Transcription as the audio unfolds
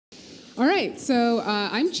All right, so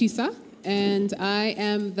I'm Chisara, and I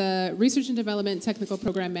am the Research and Development Technical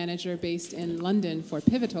Program Manager based in London for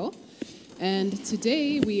Pivotal. And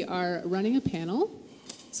today we are running a panel.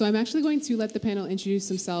 So I'm actually going to let the panel introduce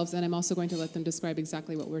themselves, and I'm also going to let them describe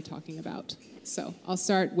exactly what we're talking about. So I'll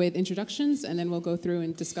start with introductions, and then we'll go through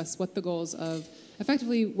and discuss what the goals of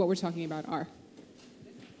effectively what we're talking about are.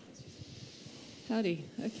 Howdy.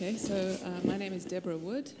 Okay, so my name is Deborah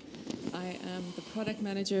Wood. I am the product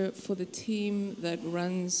manager for the team that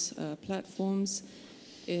runs platforms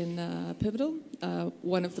in Pivotal.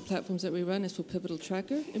 One of the platforms that we run is for Pivotal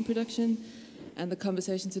Tracker in production. And the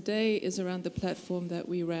conversation today is around the platform that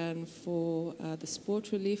we ran for the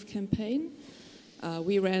Sport Relief campaign.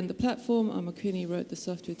 We ran the platform, Armakuni wrote the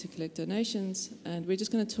software to collect donations, and we're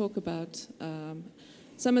just going to talk about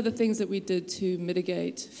some of the things that we did to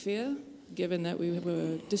mitigate fear, given that we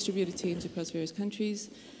were distributed teams across various countries.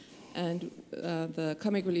 And the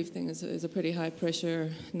comic relief thing is a pretty high pressure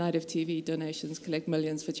night of TV, donations, collect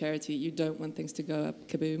millions for charity. You don't want things to go up,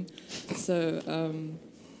 kaboom. So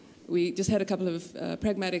we just had a couple of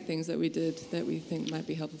pragmatic things that we did that we think might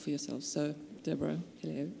be helpful for yourselves. So Deborah,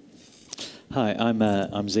 hello. Hi, I'm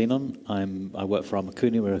Zenon. I work for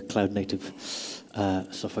Armakuni. We're a cloud-native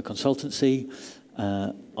software consultancy.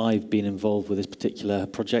 I've been involved with this particular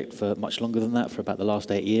project for much longer than that. For about the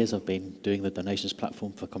last 8 years, I've been doing the donations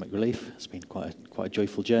platform for comic relief. It's been quite a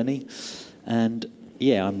joyful journey. And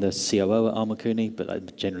yeah, I'm the COO at Armakuni, but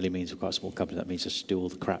that generally means we're quite a small company. That means just do all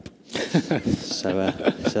the crap. so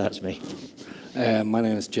that's me. My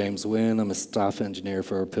name is James Wynne. I'm a staff engineer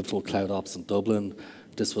for Pivotal Cloud Ops in Dublin.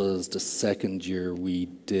 This was the second year we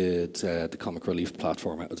did the comic relief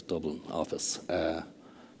platform out of the Dublin office.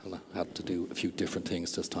 And I had to do a few different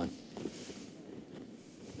things this time.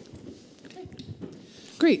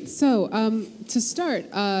 Great. So to start,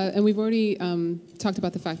 and we've already talked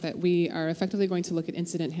about the fact that we are effectively going to look at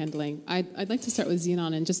incident handling. I'd like to start with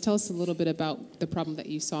Zenon and just tell us a little bit about the problem that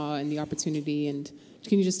you saw and the opportunity, and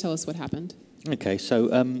can you just tell us what happened? Okay, so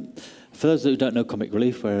for those who don't know Comic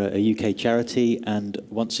Relief, we're a UK charity, and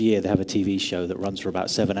once a year they have a TV show that runs for about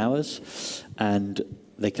 7 hours, and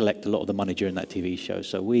they collect a lot of the money during that TV show.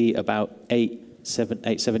 So we, about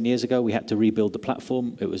 7 years ago, we had to rebuild the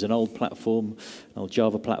platform. It was an old platform, an old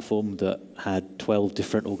Java platform that had 12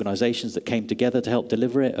 different organizations that came together to help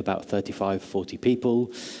deliver it, about 35, 40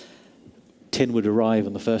 people. Tin would arrive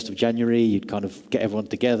on the 1st of January. You'd kind of get everyone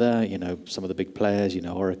together, you know, some of the big players, you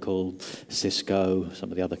know, Oracle, Cisco,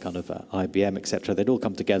 some of the other kind of IBM, etc. They'd all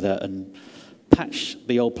come together and patch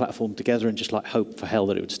the old platform together and just like hope for hell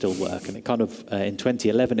that it would still work. And it kind of, in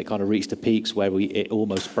 2011, it kind of reached the peaks where it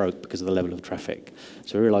almost broke because of the level of traffic.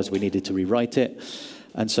 So we realized we needed to rewrite it.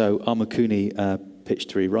 And so Armakuni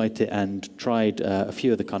pitched to rewrite it and tried a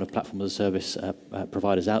few of the kind of platform as a service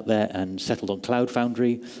providers out there and settled on Cloud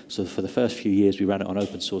Foundry. So for the first few years, we ran it on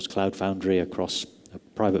open source Cloud Foundry across a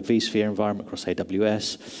private vSphere environment, across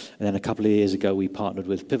AWS. And then a couple of years ago, we partnered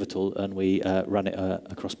with Pivotal and we ran it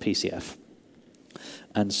across PCF.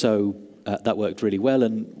 And so that worked really well.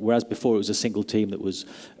 And whereas before it was a single team that was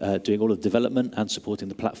doing all of the development and supporting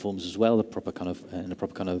the platforms as well, a proper kind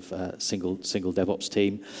of single DevOps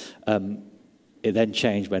team, it then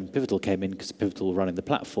changed when Pivotal came in because Pivotal were running the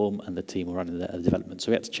platform and the team were running the development.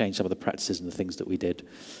 So we had to change some of the practices and the things that we did.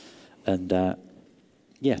 And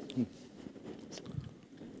yeah.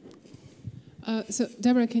 So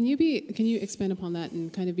Deborah, can you expand upon that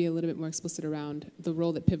and kind of be a little bit more explicit around the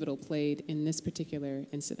role that Pivotal played in this particular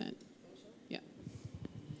incident? Yeah.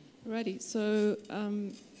 Alrighty. So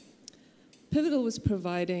Pivotal was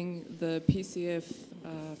providing the PCF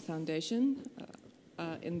foundation.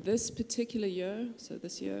 In this particular year, so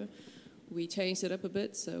this year, we changed it up a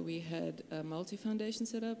bit. So we had a multi-foundation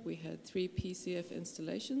set up. We had 3 PCF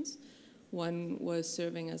installations. One was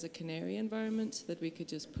serving as a canary environment that we could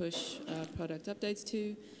just push product updates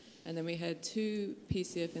to. And then we had 2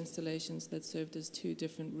 PCF installations that served as 2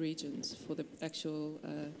 different regions for the actual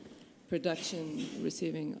production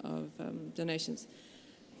receiving of donations.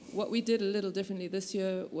 What we did a little differently this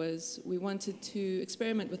year was we wanted to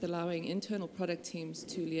experiment with allowing internal product teams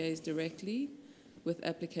to liaise directly with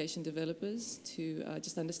application developers to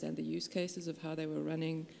just understand the use cases of how they were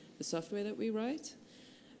running the software that we write.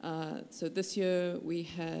 So this year we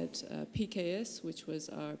had PKS, which was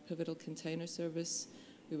our Pivotal Container Service.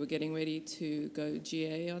 We were getting ready to go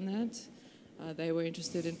GA on that. They were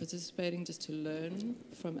interested in participating just to learn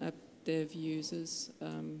from app dev users,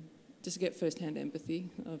 just to get first-hand empathy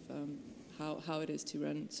of how it is to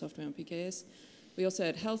run software on PKS. We also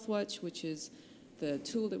had HealthWatch, which is the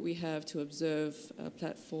tool that we have to observe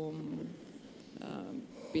platform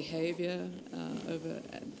behavior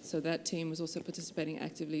so that team was also participating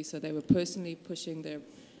actively, so they were personally pushing their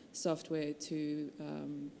software to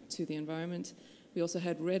the environment. We also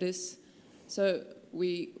had Redis. So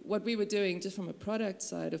what we were doing just from a product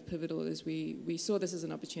side of Pivotal is we saw this as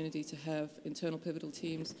an opportunity to have internal Pivotal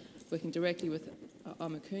teams working directly with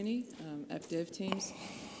Armakuni, app dev teams,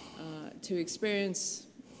 to experience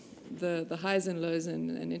the highs and lows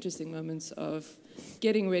and interesting moments of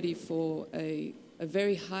getting ready for a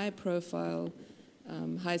very high-profile,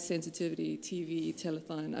 high-sensitivity TV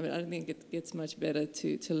telethon. I mean, I don't think it gets much better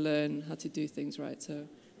to learn how to do things right. So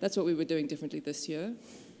that's what we were doing differently this year,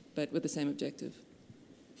 but with the same objective.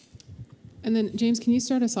 And then, James, can you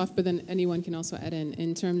start us off, but then anyone can also add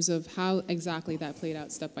in terms of how exactly that played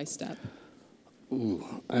out step by step? Ooh,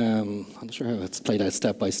 I'm not sure how it's played out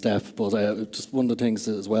step by step, but just one of the things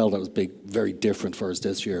as well that was very different for us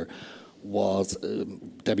this year was,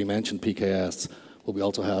 Debbie mentioned PKS, but we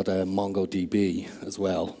also had MongoDB as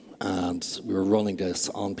well, and we were running this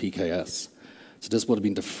on PKS. So this would have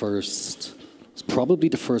been probably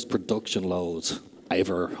the first production load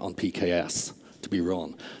ever on PKS to be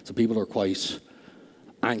run. So people are quite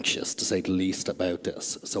anxious, to say the least, about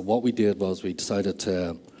this. So what we did was we decided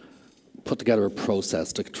to put together a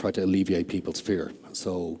process to try to alleviate people's fear.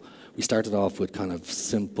 So we started off with kind of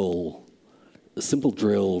simple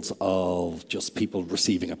drills of just people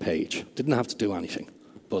receiving a page. Didn't have to do anything,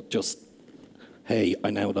 but just, hey, I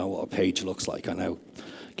now know what a page looks like. I now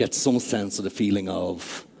get some sense of the feeling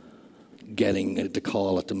of getting the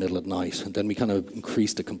call at the middle of the night. And then we kind of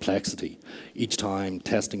increased the complexity. Each time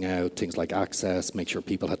testing out things like access, make sure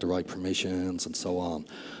people had the right permissions and so on.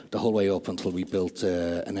 The whole way up until we built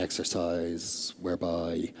an exercise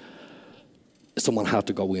whereby someone had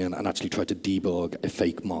to go in and actually try to debug a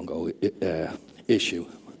fake Mongo issue.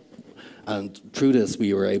 And through this,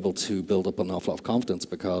 we were able to build up an awful lot of confidence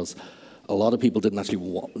because a lot of people didn't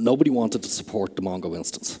actually nobody wanted to support the Mongo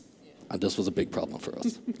instance. And this was a big problem for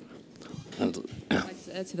us. And I'd like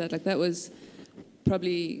to add to that, that was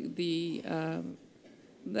probably the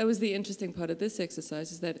interesting part of this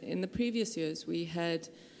exercise, is that in the previous years we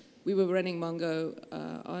were running Mongo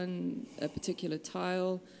on a particular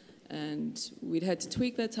tile, and we'd had to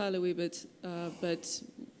tweak that tile a wee bit, but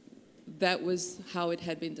that was how it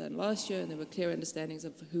had been done last year, and there were clear understandings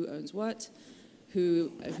of who owns what,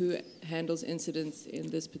 who handles incidents in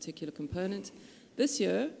this particular component. This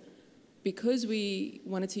year, because we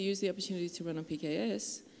wanted to use the opportunity to run on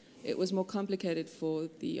PKS, it was more complicated for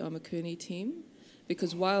the Armakuni team,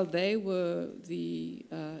 because while they were the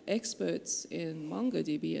experts in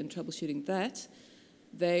MongoDB and troubleshooting that,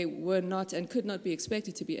 they were not and could not be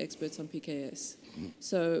expected to be experts on PKS.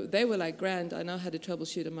 So they were like, grand, I know how to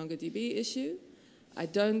troubleshoot a MongoDB issue. I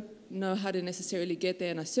don't know how to necessarily get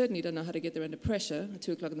there, and I certainly don't know how to get there under pressure at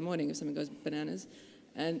 2 o'clock in the morning if something goes bananas.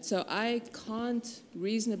 And so I can't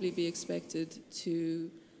reasonably be expected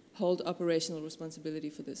to hold operational responsibility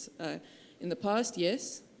for this. In the past,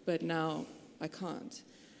 yes, but now I can't.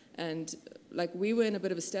 And we were in a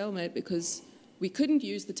bit of a stalemate because we couldn't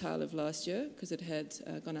use the tile of last year because it had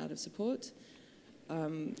gone out of support.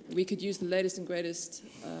 We could use the latest and greatest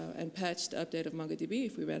and patched update of MongoDB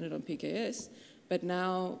if we ran it on PKS, but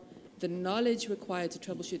now the knowledge required to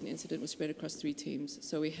troubleshoot an incident was spread across 3 teams.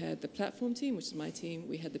 So we had the platform team, which is my team.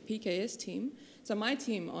 We had the PKS team. So my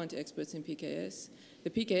team aren't experts in PKS. The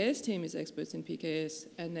PKS team is experts in PKS.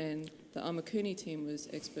 And then the Armakuni team was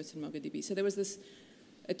experts in MongoDB. So there was this,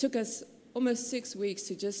 it took us almost 6 weeks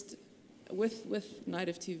to just, with Night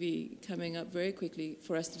of TV coming up very quickly,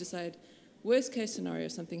 for us to decide, worst case scenario,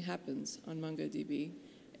 something happens on MongoDB.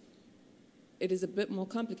 It is a bit more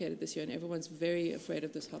complicated this year, and everyone's very afraid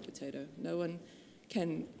of this hot potato. No one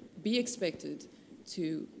can be expected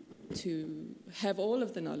to have all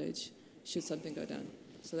of the knowledge should something go down.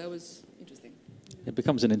 So that was interesting. It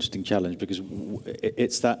becomes an interesting challenge because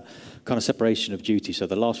it's that kind of separation of duty. So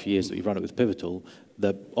the last few years that we've run it with Pivotal,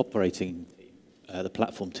 the operating, the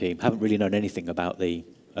platform team haven't really known anything about the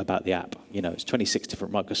app. You know, it's 26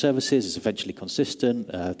 different microservices, it's eventually consistent,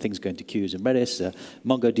 things go into queues and Redis.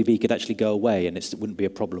 MongoDB could actually go away and it wouldn't be a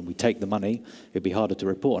problem. We take the money, it'd be harder to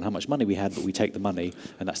report on how much money we had, but we take the money,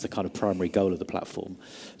 and that's the kind of primary goal of the platform.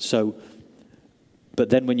 So, but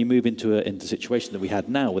then when you move into the situation that we had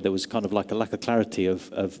now, where there was kind of like a lack of clarity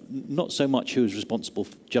of not so much who is responsible,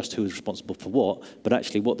 just who is responsible for what, but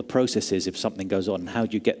actually what the process is if something goes on, how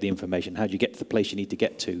do you get the information, how do you get to the place you need to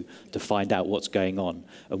get to find out what's going on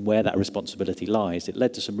and where that responsibility lies. It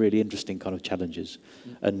led to some really interesting kind of challenges.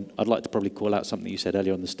 And I'd like to probably call out something you said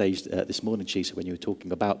earlier on the stage this morning, Chisara, when you were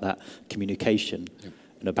talking about that communication.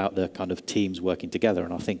 and about the kind of teams working together.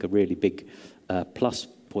 And I think a really big plus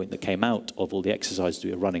point that came out of all the exercises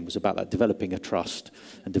we were running was about that developing a trust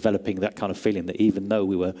and developing that kind of feeling that even though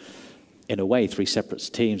we were, in a way, 3 separate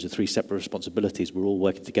teams with 3 separate responsibilities, we're all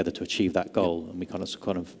working together to achieve that goal. And we kind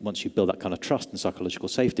of, once you build that kind of trust and psychological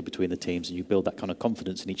safety between the teams, and you build that kind of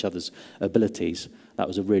confidence in each other's abilities, that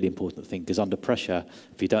was a really important thing. Because under pressure,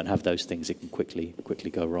 if you don't have those things, it can quickly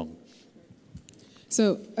go wrong.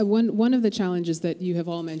 So one of the challenges that you have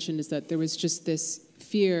all mentioned is that there was just this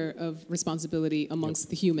fear of responsibility amongst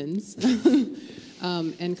the humans.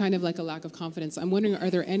 And kind of like a lack of confidence. I'm wondering, are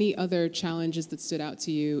there any other challenges that stood out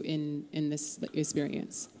to you in this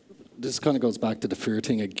experience? This kind of goes back to the fear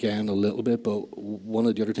thing again a little bit, but one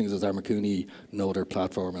of the other things is Armakuni know their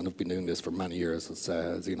platform and have been doing this for many years, as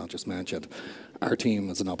Zenon just mentioned. Our team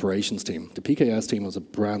is an operations team. The PKS team was a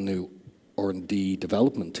brand new R&D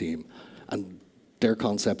development team, and their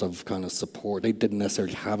concept of kind of support, they didn't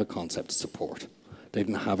necessarily have a concept of support. They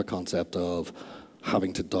didn't have a concept of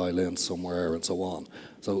having to dial in somewhere and so on.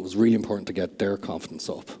 So it was really important to get their confidence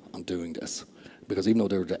up on doing this. Because even though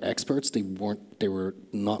they were the experts, they were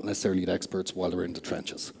not necessarily the experts while they were in the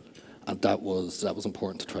trenches. And that was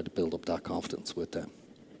important to try to build up that confidence with them.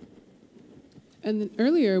 And then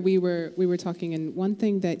earlier we were talking, and one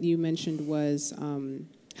thing that you mentioned was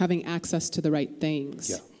having access to the right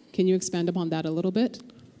things. Yeah. Can you expand upon that a little bit?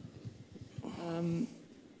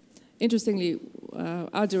 Interestingly,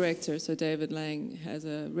 our director, so David Lang, has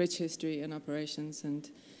a rich history in operations, and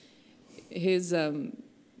his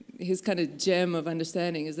kind of gem of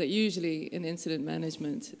understanding is that usually in incident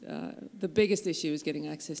management, the biggest issue is getting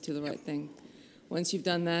access to the right thing. Once you've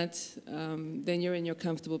done that, then you're in your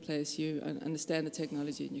comfortable place, you understand the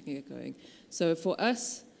technology, and you can get going. So for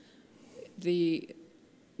us, the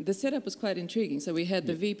setup was quite intriguing. So we had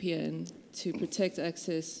the VPN to protect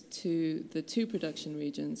access to the 2 production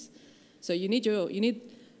regions. So you need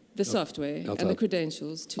the software and the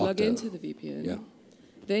credentials to log into the VPN. Yeah.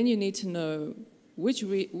 Then you need to know which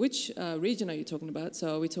region are you talking about.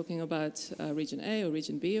 So are we talking about region A or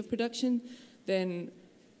region B of production? Then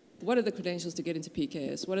what are the credentials to get into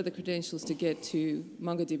PKS? What are the credentials to get to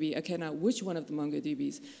MongoDB? Okay, now which one of the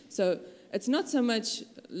MongoDBs? So it's not so much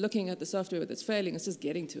looking at the software that's failing, it's just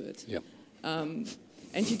getting to it. Yeah.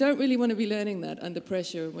 And you don't really want to be learning that under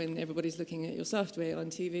pressure when everybody's looking at your software on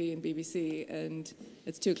TV and BBC and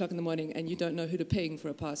it's 2 o'clock in the morning and you don't know who to ping for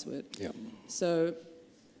a password. Yeah. So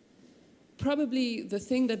probably the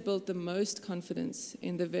thing that built the most confidence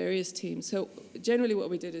in the various teams. So generally what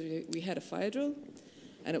we did is we had a fire drill,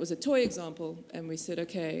 and it was a toy example, and we said,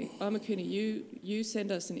 okay, Armakuni, you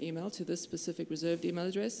send us an email to this specific reserved email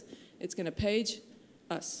address. It's going to page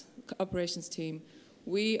us, operations team.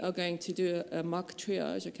 We are going to do a mock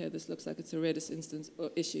triage. Okay, this looks like it's a Redis instance or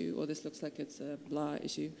issue, or this looks like it's a blah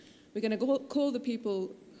issue. We're going to call the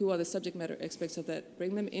people who are the subject matter experts of that,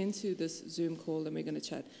 bring them into this Zoom call, and we're going to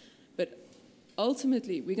chat. But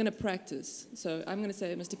ultimately, we're going to practice. So I'm going to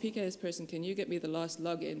say, Mr. PKS person, can you get me the last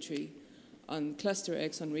log entry on cluster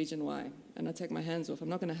X on region Y? And I take my hands off. I'm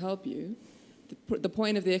not going to help you. The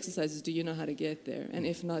point of the exercise is, do you know how to get there? And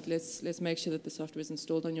if not, let's make sure that the software is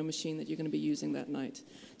installed on your machine that you're going to be using that night.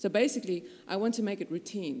 So basically, I want to make it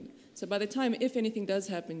routine. So by the time, if anything does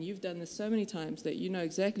happen, you've done this so many times that you know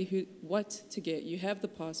exactly what to get. You have the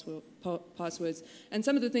passwords. And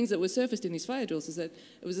some of the things that were surfaced in these fire drills is that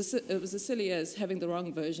it was as silly as having the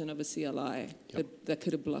wrong version of a CLI that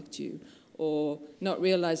could have blocked you, or not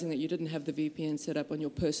realizing that you didn't have the VPN set up on your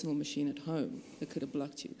personal machine at home that could have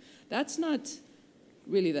blocked you. That's not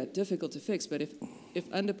really that difficult to fix, but if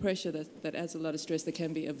under pressure, that adds a lot of stress that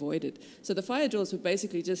can be avoided. So the fire drills were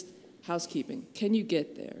basically just housekeeping. Can you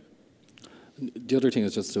get there? The other thing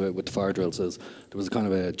is just with the fire drills is there was kind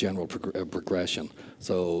of a general progression.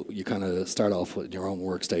 So you kind of start off with your own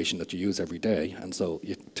workstation that you use every day, and so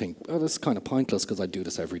you think, oh, this is kind of pointless because I do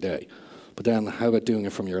this every day. But then how about doing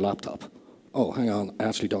it from your laptop? Oh, hang on, I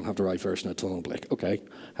actually don't have the right version of TunnelBlake. Okay,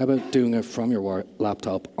 how about doing it from your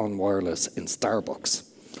laptop on wireless in Starbucks?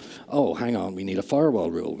 Oh, hang on, we need a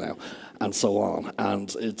firewall rule now, and so on. And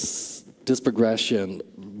this progression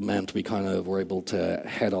meant we kind of were able to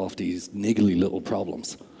head off these niggly little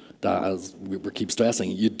problems that, as we keep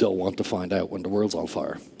stressing, you don't want to find out when the world's on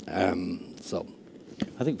fire. So,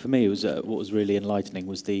 I think for me, it was what was really enlightening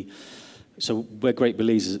was so we're great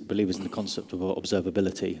believers in the concept of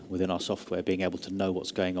observability within our software, being able to know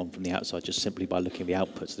what's going on from the outside just simply by looking at the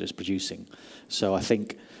outputs that it's producing. So I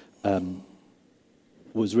think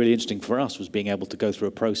was really interesting for us was being able to go through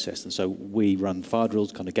a process. And so we run fire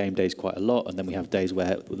drills, kind of game days quite a lot, and then we have days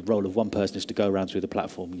where the role of one person is to go around through the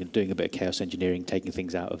platform, doing a bit of chaos engineering, taking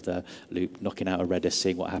things out of the loop, knocking out a Redis,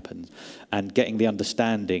 seeing what happens, and getting the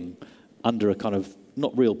understanding under a kind of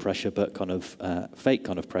not real pressure, but kind of fake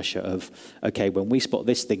kind of pressure of, okay, when we spot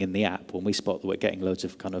this thing in the app, when we spot that we're getting loads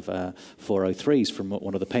of kind of 403s from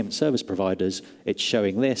one of the payment service providers, it's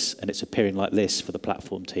showing this and it's appearing like this for the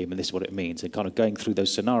platform team, and this is what it means, and kind of going through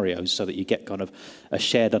those scenarios so that you get kind of a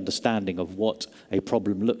shared understanding of what a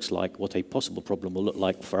problem looks like, what a possible problem will look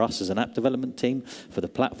like for us as an app development team, for the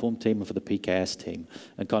platform team, and for the PKS team,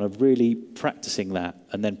 and kind of really practicing that,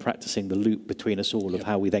 and then practicing the loop between us all of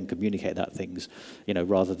how we then communicate that things.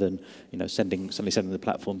 Rather than, suddenly sending the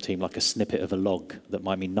platform team like a snippet of a log that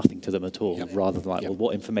might mean nothing to them at all, rather than like, well,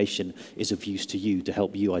 what information is of use to you to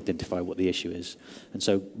help you identify what the issue is. And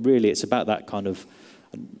so really it's about that kind of,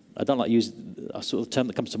 I don't like to use a sort of term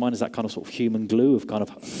that comes to mind is that kind of sort of human glue of kind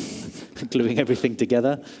of gluing everything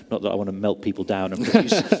together. Not that I want to melt people down and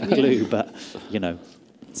produce glue, but,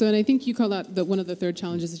 So, and I think you called out one of the third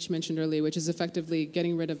challenges that you mentioned earlier, which is effectively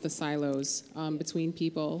getting rid of the silos between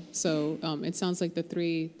people. So it sounds like the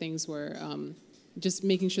three things were just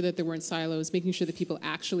making sure that there weren't silos, making sure that people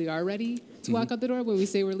actually are ready to walk out the door when we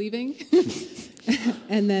say we're leaving.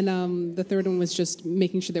 And then the third one was just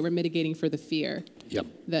making sure that we're mitigating for the fear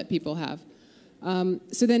that people have.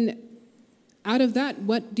 So then out of that,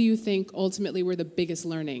 what do you think ultimately were the biggest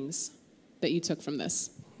learnings that you took from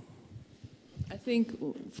this? I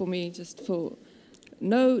think for me, just for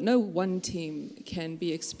no one team can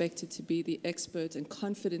be expected to be the expert and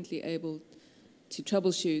confidently able to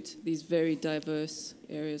troubleshoot these very diverse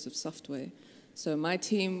areas of software. So my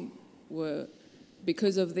team were,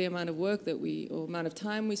 because of the amount of work that or amount of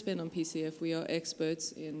time we spend on PCF, we are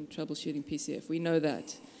experts in troubleshooting PCF. We know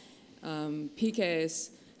that.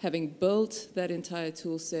 PKS, having built that entire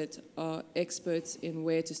tool set, are experts in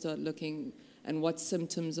where to start looking and what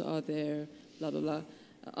symptoms are there, blah, blah, blah.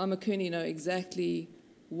 Armakuni know exactly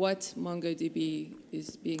what MongoDB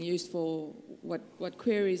is being used for, what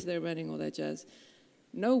queries they're running, all that jazz.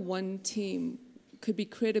 No one team could be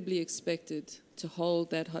credibly expected to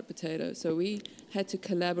hold that hot potato. So we had to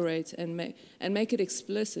collaborate and make it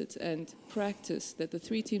explicit and practice that the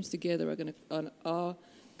three teams together are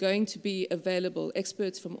going to be available.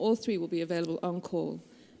 Experts from all three will be available on call.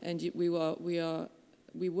 And we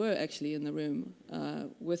were actually in the room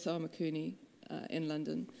with Armakuni in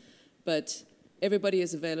London, but everybody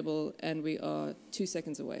is available and we are 2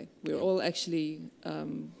 seconds away. We're all actually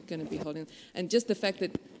going to be holding, and just the fact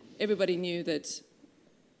that everybody knew that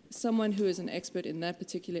someone who is an expert in that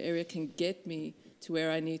particular area can get me to where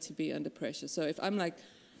I need to be under pressure. So if I'm like,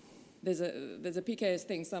 there's a PKS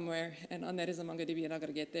thing somewhere and on that is a MongoDB and I've got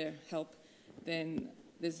to get there, help, then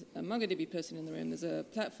there's a MongoDB person in the room, there's a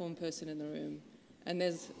platform person in the room, and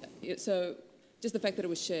so just the fact that it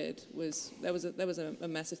was shared was a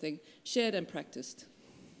massive thing. Shared and practiced.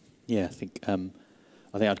 Yeah, I think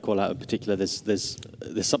I'd call out in particular. There's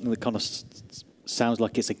something that kind of sounds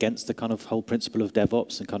like it's against the kind of whole principle of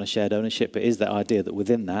DevOps and kind of shared ownership. But it is that idea that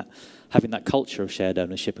within that, having that culture of shared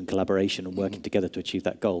ownership and collaboration and working together to achieve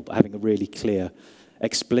that goal, but having a really clear,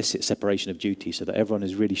 explicit separation of duty so that everyone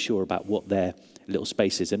is really sure about what their little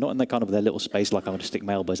space is. They're not in that kind of their little space like I'm going to stick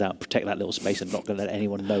my elbows out and protect that little space and not going to let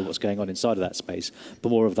anyone know what's going on inside of that space, but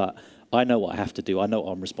more of that, I know what I have to do, I know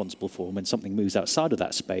what I'm responsible for, and when something moves outside of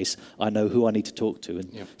that space, I know who I need to talk to,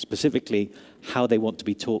 and specifically how they want to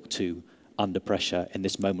be talked to under pressure in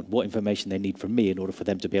this moment, what information they need from me in order for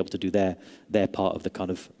them to be able to do their part of the kind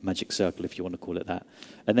of magic circle, if you want to call it that.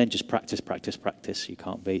 And then just practice, practice, practice. You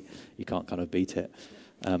can't kind of beat it.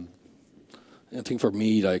 I think for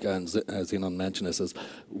me, like, and Zenon mentioned this,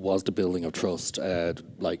 was the building of trust.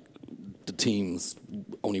 Like, the teams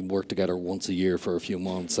only work together once a year for a few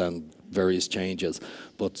months and various changes.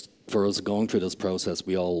 But for us going through this process,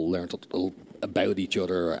 we all learned about each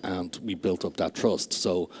other and we built up that trust.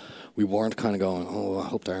 So we weren't kind of going, oh, I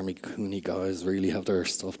hope the Armakuni guys really have their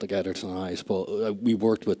stuff together tonight. But we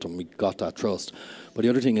worked with them, we got that trust. But the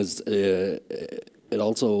other thing is, it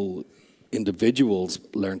also, individuals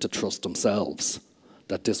learn to trust themselves,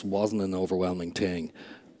 that this wasn't an overwhelming thing.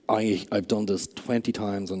 I've done this 20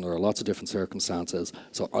 times and there are lots of different circumstances,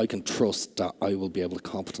 so I can trust that I will be able to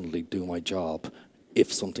competently do my job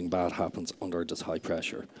if something bad happens under this high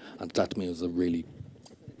pressure. And that to me is a really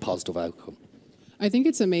positive outcome. I think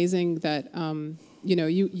it's amazing that you know,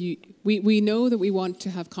 we know that we want to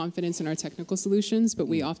have confidence in our technical solutions, but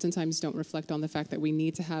we oftentimes don't reflect on the fact that we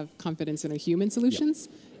need to have confidence in our human solutions,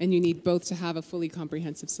 and you need both to have a fully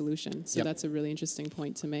comprehensive solution. So that's a really interesting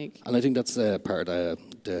point to make. And I think that's part of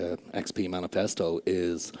the XP manifesto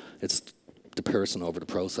is it's the person over the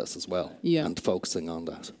process as well, and focusing on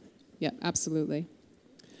that. Yeah, absolutely.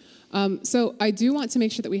 So I do want to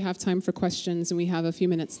make sure that we have time for questions, and we have a few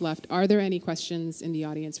minutes left. Are there any questions in the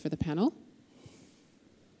audience for the panel?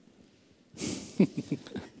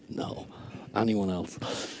 No. Anyone else?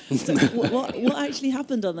 So what actually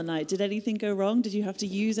happened on the night? Did anything go wrong? Did you have to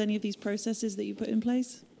use any of these processes that you put in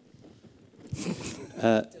place?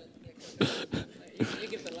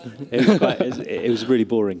 It was really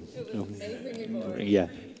boring. Yeah.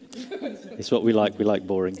 It's what we like. We like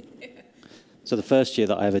boring. So the first year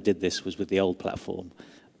that I ever did this was with the old platform,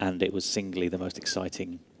 and it was singly the most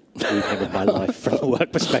exciting evening of my life from a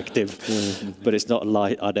work perspective. But it's not a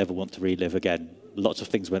life I'd ever want to relive again. Lots of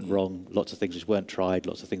things went wrong, lots of things which weren't tried,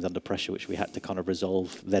 lots of things under pressure which we had to kind of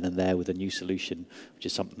resolve then and there with a new solution, which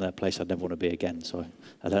is something, a place I'd never want to be again. So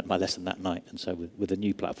I learned my lesson that night. And so with a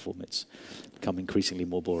new platform, it's become increasingly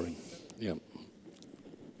more boring. Yeah.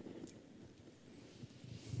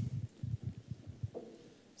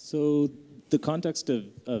 So the context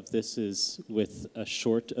of this is with a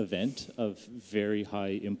short event of very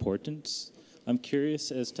high importance. I'm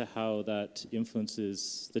curious as to how that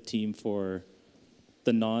influences the team for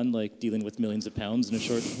the dealing with millions of pounds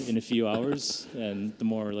in a few hours, and the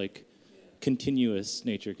more continuous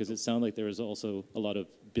nature, because it sounded like there was also a lot of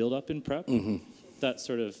build-up in prep that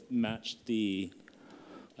sort of matched the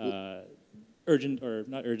urgent, or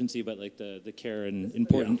not urgency, but the care and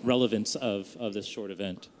important relevance of this short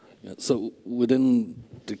event. Yeah, so within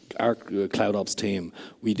our Cloud Ops team,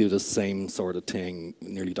 we do the same sort of thing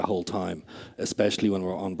nearly the whole time, especially when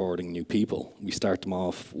we're onboarding new people. We start them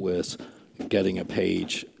off with getting a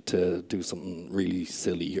page to do something really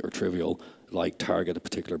silly or trivial, like target a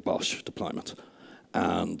particular Bosch deployment.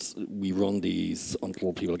 And we run these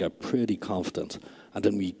until people get pretty confident, and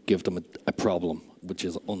then we give them a problem which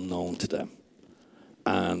is unknown to them.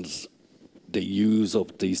 And they use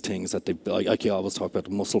up these things that like you always talk about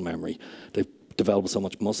muscle memory. They've developed so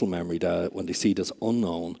much muscle memory that when they see this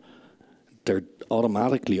unknown, they're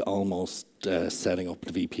automatically almost setting up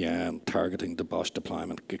the VPN, targeting the Bosch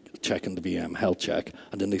deployment, checking the VM health check,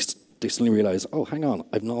 and then they suddenly realize, oh, hang on,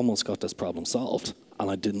 I've almost got this problem solved,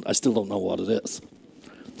 and I still don't know what it is,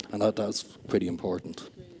 and that's pretty important.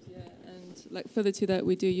 Yeah, and further to that,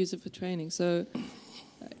 we do use it for training. So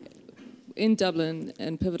in Dublin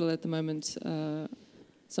and Pivotal at the moment,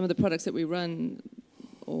 some of the products that we run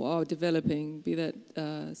or are developing, be that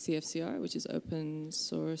CFCR, which is open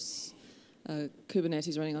source,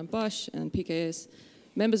 Kubernetes running on Bosch, and PKS,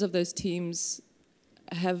 members of those teams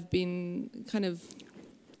have been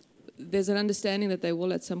there's an understanding that they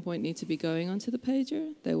will at some point need to be going onto the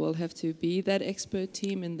pager. They will have to be that expert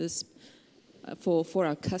team in this for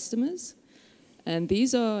our customers. And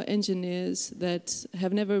these are engineers that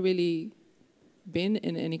have never really been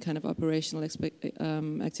in any kind of operational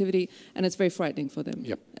activity, and it's very frightening for them,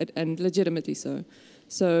 and legitimately so.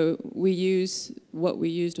 So we use what we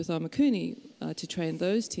used with Armakuni to train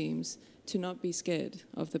those teams to not be scared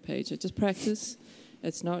of the pager. Just practice.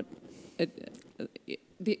 It's not...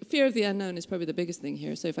 the fear of the unknown is probably the biggest thing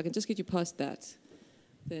here. So if I can just get you past that,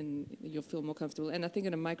 then you'll feel more comfortable. And I think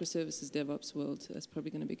in a microservices DevOps world, that's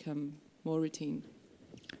probably going to become more routine.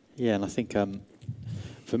 Yeah, and I think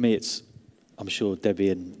for me, I'm sure Debbie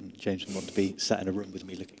and James would want to be sat in a room with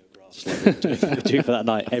me looking at graphs like we do for that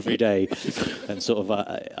night every day. And sort of,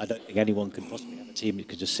 I don't think anyone can possibly have a team who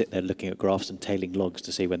could just sit there looking at graphs and tailing logs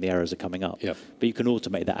to see when the errors are coming up. Yep. But you can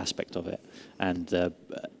automate that aspect of it. And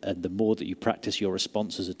the more that you practice your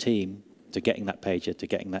response as a team to getting that pager, to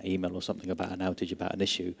getting that email or something about an outage, about an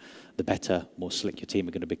issue, the better, more slick your team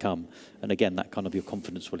are going to become. And again, that kind of your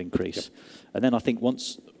confidence will increase. Yep. And then I think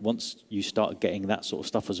once you start getting that sort of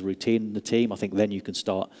stuff as a routine in the team, I think then you can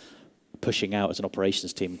start pushing out as an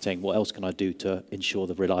operations team and saying, what else can I do to ensure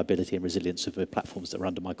the reliability and resilience of the platforms that are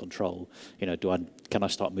under my control? You know, can I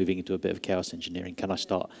start moving into a bit of chaos engineering? Can I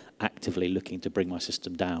start actively looking to bring my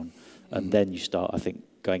system down? And then you start, I think,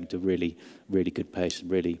 going to really, really good pace and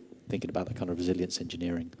really thinking about that kind of resilience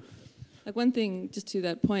engineering. Like one thing, just to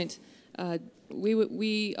that point,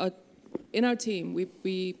 we are in our team.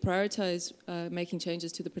 We prioritize making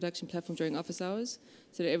changes to the production platform during office hours,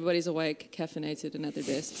 so that everybody's awake, caffeinated, and at their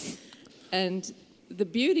desks. And the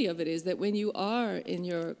beauty of it is that when you are in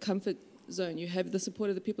your comfort zone, you have the support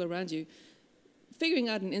of the people around you. Figuring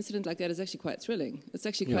out an incident like that is actually quite thrilling. It's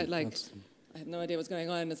actually quite I have no idea what's going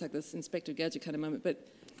on. It's like this Inspector Gadget kind of moment,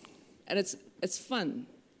 and it's fun.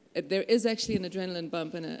 There is actually an adrenaline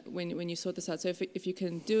bump when you sort this out. So if you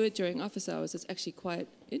can do it during office hours, it's actually quite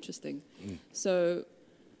interesting. So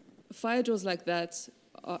fire drills like that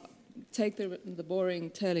take the boring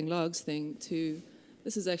tailing logs thing to,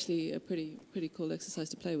 this is actually a pretty cool exercise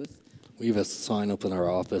to play with. We have a sign up in our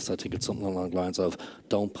office. I think it's something along the lines of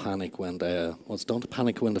 "Don't panic when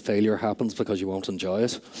the failure happens because you won't enjoy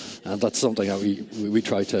it," and that's something that we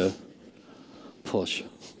try to push.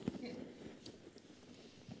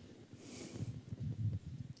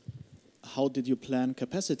 How did you plan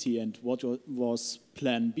capacity, and what was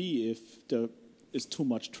plan B if there is too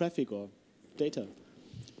much traffic or data?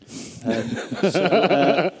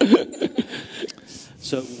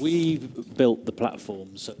 So we built the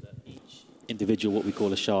platform so that each individual, what we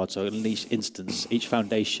call a shard, so in each instance, each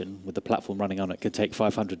foundation with the platform running on it could take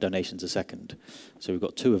 500 donations a second. So we've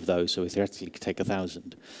got 2 of those, so we theoretically could take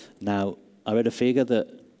 1,000. Now, I read a figure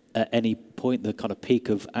that at any point, the kind of peak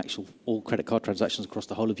of actual all credit card transactions across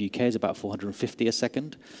the whole of UK is about 450 a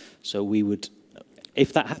second. So we would,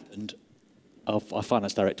 if that happened, our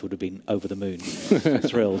finance director would have been over the moon,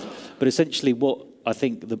 thrilled. But essentially what I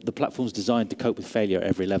think the platform's designed to cope with failure at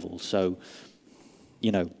every level. So,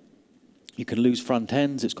 you know, you can lose front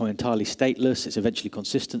ends, it's gone entirely stateless, it's eventually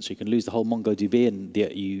consistent, so you can lose the whole MongoDB, and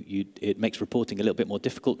it makes reporting a little bit more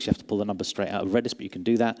difficult because you have to pull the numbers straight out of Redis, but you can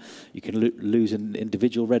do that. You can lose an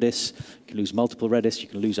individual Redis, you can lose multiple Redis, you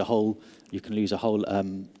can lose a whole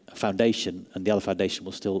foundation, and the other foundation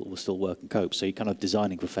will still work and cope. So you're kind of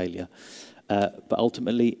designing for failure. But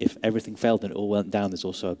ultimately, if everything failed and it all went down, there's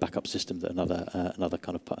also a backup system that another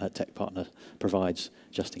kind of tech partner provides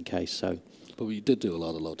just in case. So. But we did do a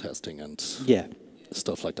lot of load testing and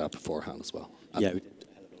stuff like that beforehand as well. And yeah, we did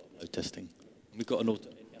a hell of a lot of load testing. We've got in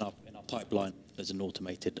our pipeline, there's an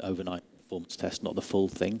automated overnight performance test, not the full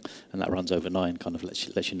thing, and that runs overnight and kind of lets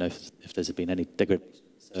you know if there's been any degradation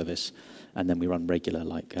in service. And then we run regular,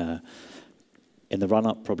 like in the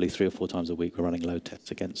run-up, probably 3 or 4 times a week, we're running load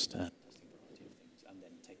tests against and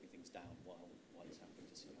then taking things down while it's happening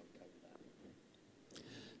to see how we cope with that.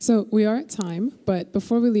 So we are at time, but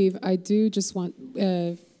before we leave, I do just want,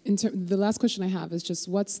 the last question I have is just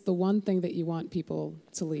what's the one thing that you want people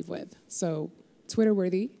to leave with? So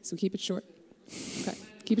Twitter-worthy, so keep it short. Okay,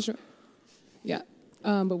 keep it short. Yeah,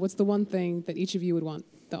 but what's the one thing that each of you would want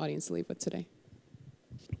the audience to leave with today?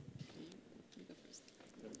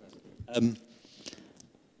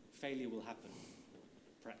 Failure will happen.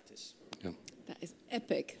 Practice. yeah. That is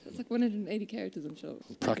epic. That's like 180 characters, I'm sure.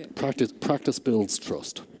 Practice builds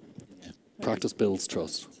trust. Yeah. Practice builds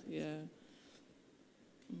trust. Yeah.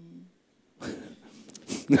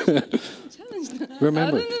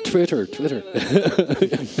 Remember, Twitter.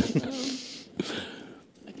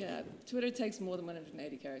 Okay, Twitter takes more than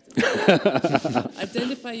 180 characters.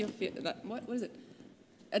 Identify your fear. What is it?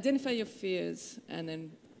 Identify your fears and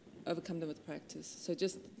then overcome them with practice. So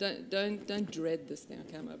just don't dread this thing.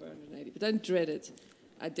 Okay, I'm over 180, but don't dread it.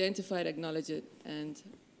 Identify it, acknowledge it, and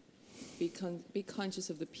be conscious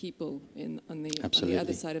of the people on the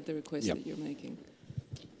other side of the request that you're making.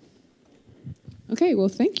 Okay, well,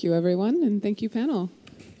 thank you, everyone, and thank you, panel.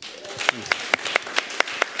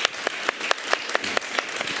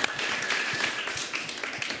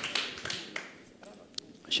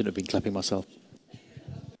 I shouldn't have been clapping myself.